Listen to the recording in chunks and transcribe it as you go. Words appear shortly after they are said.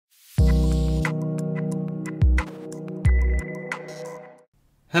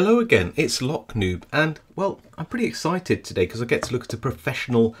Hello again, it's Noob, and well, I'm pretty excited today because I get to look at a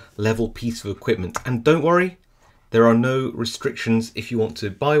professional level piece of equipment. And don't worry, there are no restrictions if you want to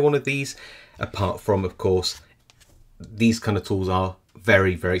buy one of these, apart from, of course, these kind of tools are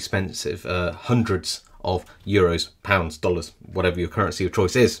very, very expensive, hundreds of euros, pounds, dollars, whatever your currency of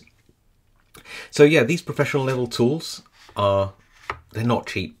choice is. So yeah, these professional level tools they're not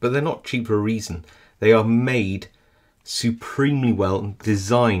cheap, but they're not cheap for a reason. They are made supremely well,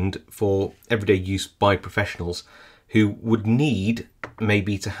 designed for everyday use by professionals who would need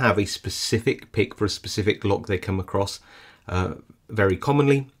maybe to have a specific pick for a specific lock they come across very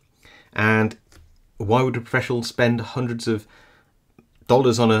commonly. And why would a professional spend hundreds of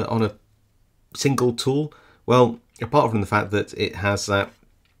dollars on a single tool? Well, apart from the fact that it has that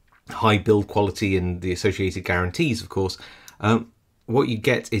high build quality and the associated guarantees, of course, what you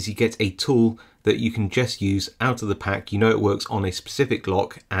get is a tool that you can just use out of the pack. You know it works on a specific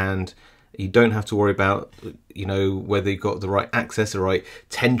lock, and you don't have to worry about, you know, whether you've got the right access, the right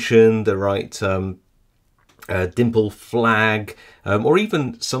tension, the right dimple flag, or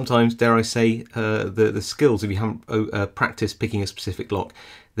even sometimes, dare I say, the skills. If you haven't practiced picking a specific lock,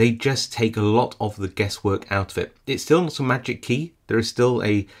 they just take a lot of the guesswork out of it. It's still not a magic key. There is still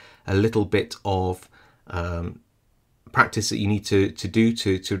a little bit of practice that you need to do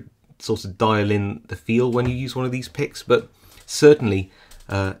to sort of dial in the feel when you use one of these picks, but certainly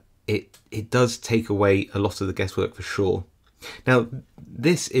it does take away a lot of the guesswork for sure. Now,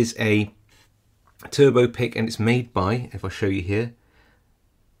 this is a turbo pick, and it's made by, if I show you here,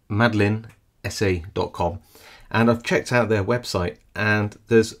 madelin-sa.com, and I've checked out their website, and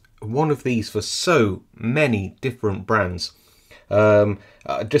there's one of these for so many different brands.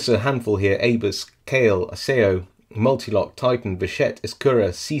 Just a handful here: Abus, Kale, Iseo, Multilock, Titan, Bichette, Escura,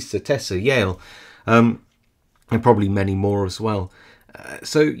 Cisa, Tessa, Yale, and probably many more as well.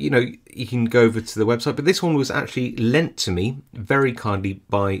 So, you know, you can go over to the website, but this one was actually lent to me very kindly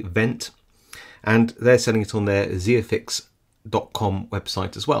by Wendt, and they're selling it on their zeofix.com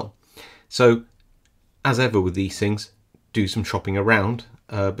website as well. So, as ever with these things, do some shopping around,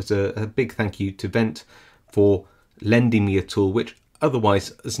 but a big thank you to Wendt for lending me a tool which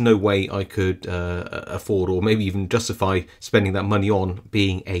otherwise there's no way I could afford, or maybe even justify spending that money on,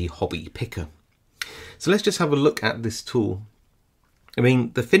 being a hobby picker. So let's just have a look at this tool. I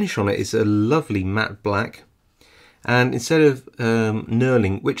mean, the finish on it is a lovely matte black, and instead of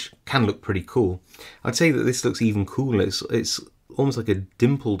knurling, which can look pretty cool, I'd say that this looks even cooler. It's almost like a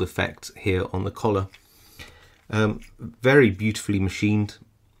dimpled effect here on the collar. Very beautifully machined,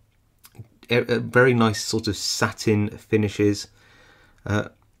 very nice sort of satin finishes. I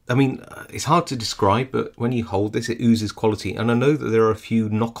mean, it's hard to describe, but when you hold this, it oozes quality. And I know that there are a few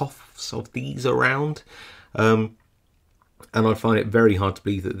knockoffs of these around, and I find it very hard to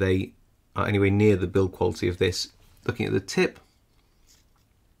believe that they are anywhere near the build quality of this. Looking at the tip,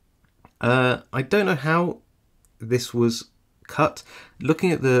 I don't know how this was cut.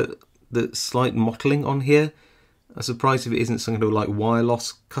 Looking at the slight mottling on here, I'm surprised if it isn't some kind of like wire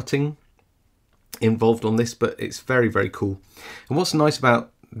loss cutting involved on this, but it's very, very cool. And what's nice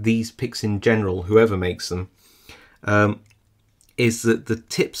about these picks in general, whoever makes them, is that the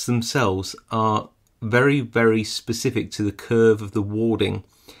tips themselves are very, very specific to the curve of the warding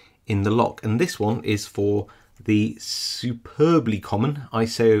in the lock. And this one is for the superbly common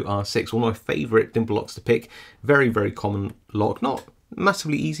Iseo R6, one of my favourite dimple locks to pick. Very, very common lock, not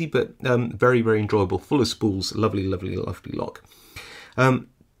massively easy, but very, very enjoyable, full of spools, lovely, lovely, lovely lock.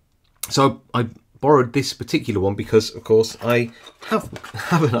 So I borrowed this particular one because, of course, I have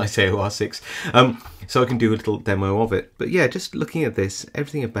an Iseo R6, so I can do a little demo of it. But yeah, just looking at this,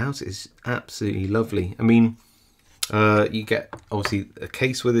 everything about it is absolutely lovely. I mean, you get obviously a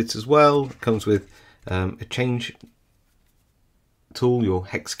case with it as well. It comes with a change tool, your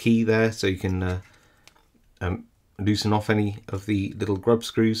hex key there, so you can loosen off any of the little grub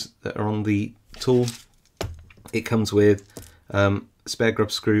screws that are on the tool. It comes with spare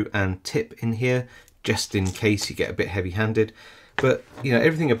grub screw and tip in here, just in case you get a bit heavy-handed. But you know,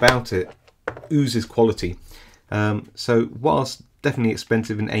 everything about it oozes quality. So whilst definitely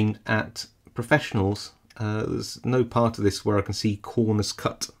expensive and aimed at professionals, there's no part of this where I can see corners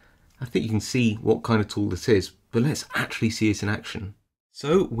cut. I think you can see what kind of tool this is, but let's actually see it in action.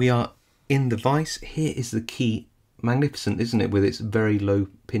 So we are in the vise. Here is the key. Magnificent, isn't it, with its very low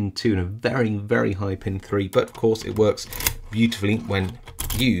pin 2 and a very, very high pin 3, but of course it works beautifully when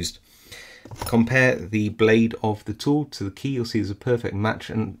used. Compare the blade of the tool to the key, you'll see there's a perfect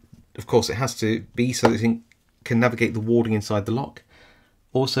match, and of course it has to be so that it can navigate the warding inside the lock.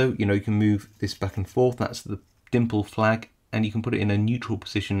 Also, you know, you can move this back and forth. That's the dimple flag and you can put it in a neutral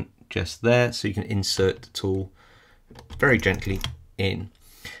position just there, so you can insert the tool very gently in.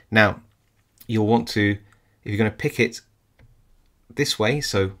 Now you'll want to, if you're going to pick it this way,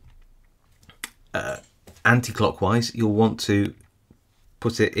 so anti-clockwise, you'll want to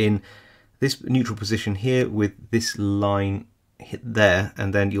put it in this neutral position here with this line hit there,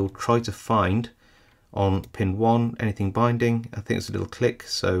 and then you'll try to find on pin 1 anything binding. I think it's a little click,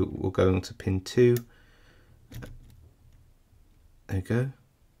 so we'll go into pin 2. There you go,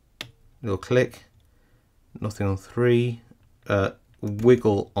 little click, nothing on 3,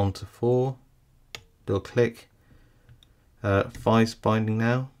 wiggle onto 4, little click, 5's binding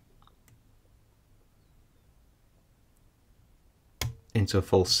now, into a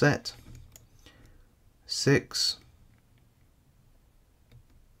full set, 6,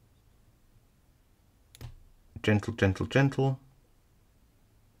 gentle, gentle, gentle,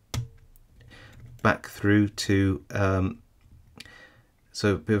 back through to,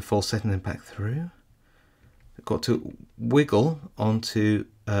 so a bit of full set and then back through. I've got to wiggle onto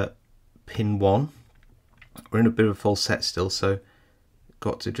pin 1. We're in a bit of a false set still, so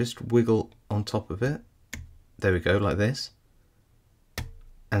got to just wiggle on top of it. There we go, like this.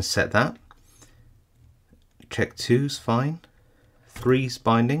 And set that. Check 2's fine. 3's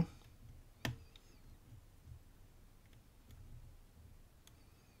binding.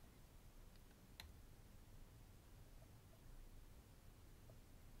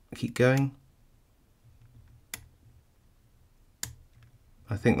 Keep going.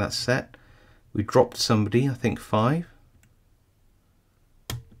 I think that's set. We dropped somebody, I think 5.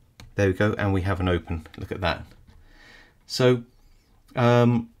 There we go, and we have an open. Look at that. So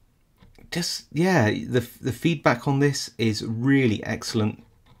just, yeah, the feedback on this is really excellent.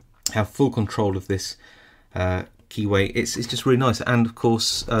 Have full control of this keyway. It's just really nice, and of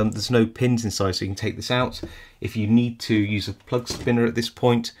course there's no pins inside, so you can take this out. If you need to use a plug spinner at this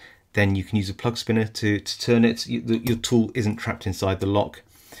point, then you can use a plug spinner to turn it. Your tool isn't trapped inside the lock,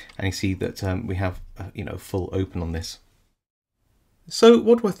 and you see that we have you know, full open on this. So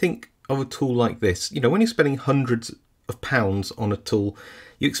what do I think of a tool like this? You know, when you're spending hundreds of pounds on a tool,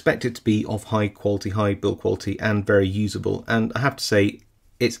 you expect it to be of high quality, high build quality, and very usable. And I have to say,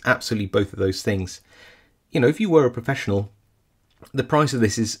 it's absolutely both of those things. You know, if you were a professional, the price of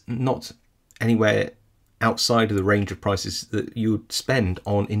this is not anywhere outside of the range of prices that you would spend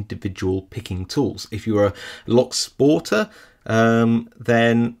on individual picking tools. If you're a locksporter,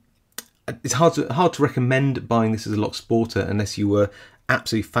 then it's hard to recommend buying this as a locksporter unless you were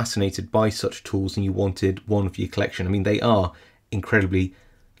absolutely fascinated by such tools and you wanted one for your collection. I mean, they are incredibly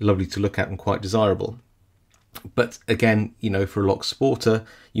lovely to look at and quite desirable. But again, you know, for a locksporter,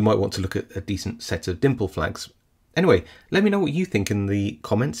 you might want to look at a decent set of dimple flags. Anyway, let me know what you think in the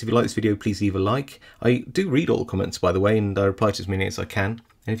comments. If you like this video, please leave a like. I do read all the comments, by the way, and I reply to as many as I can.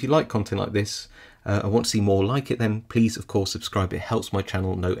 And if you like content like this, I want to see more like it, then please, of course, subscribe. It helps my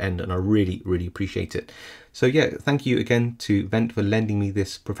channel no end, and I really, really appreciate it. So yeah, thank you again to Wendt for lending me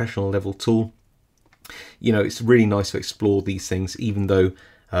this professional level tool. You know, it's really nice to explore these things, even though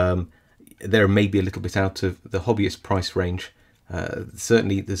they're maybe a little bit out of the hobbyist price range.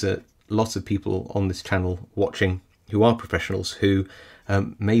 Certainly there's a lot of people on this channel watching who are professionals who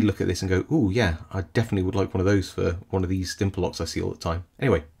may look at this and go, oh yeah, I definitely would like one of those for one of these dimple locks I see all the time.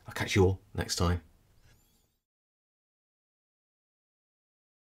 Anyway, I'll catch you all next time.